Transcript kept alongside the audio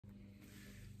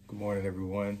Good morning,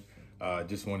 everyone.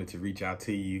 Just wanted to reach out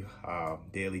to you,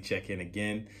 daily check-in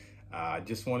again.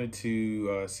 Just wanted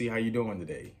to see how you're doing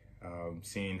today.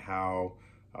 Seeing how,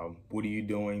 what are you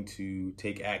doing to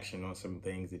take action on some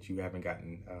things that you haven't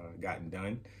gotten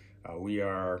done. We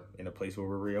are in a place where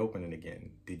we're reopening again.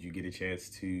 Did you get a chance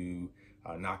to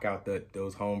knock out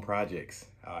those home projects?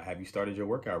 Have you started your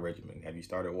workout regimen? Have you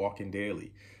started walking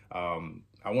daily?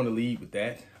 I want to lead with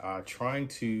that. I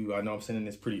know I'm sending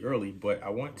this pretty early, but I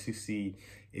want to see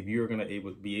if you're going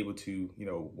to be able to,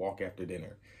 walk after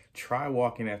dinner. Try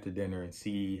walking after dinner and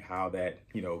see how that,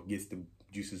 gets the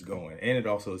juices going. And it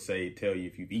also tell you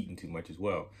if you've eaten too much as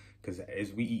well. Because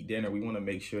as we eat dinner, we want to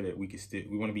make sure that we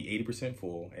want to be 80%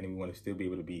 full, and we want to still be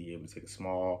able to take a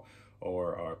small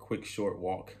or a quick short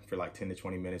walk for like 10 to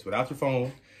 20 minutes without your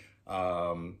phone.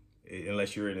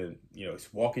 Unless you're in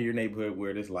walk in your neighborhood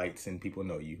where there's lights and people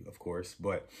know you, of course.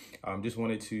 But just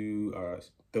wanted to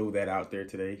throw that out there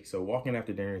today. So walking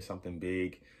after dinner is something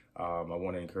big. I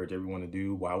want to encourage everyone to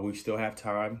do while we still have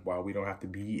time, while we don't have to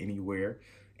be anywhere.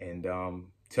 And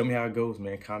tell me how it goes,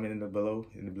 man. Comment in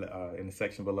the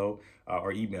section below,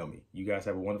 or email me. You guys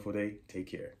have a wonderful day. Take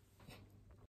care.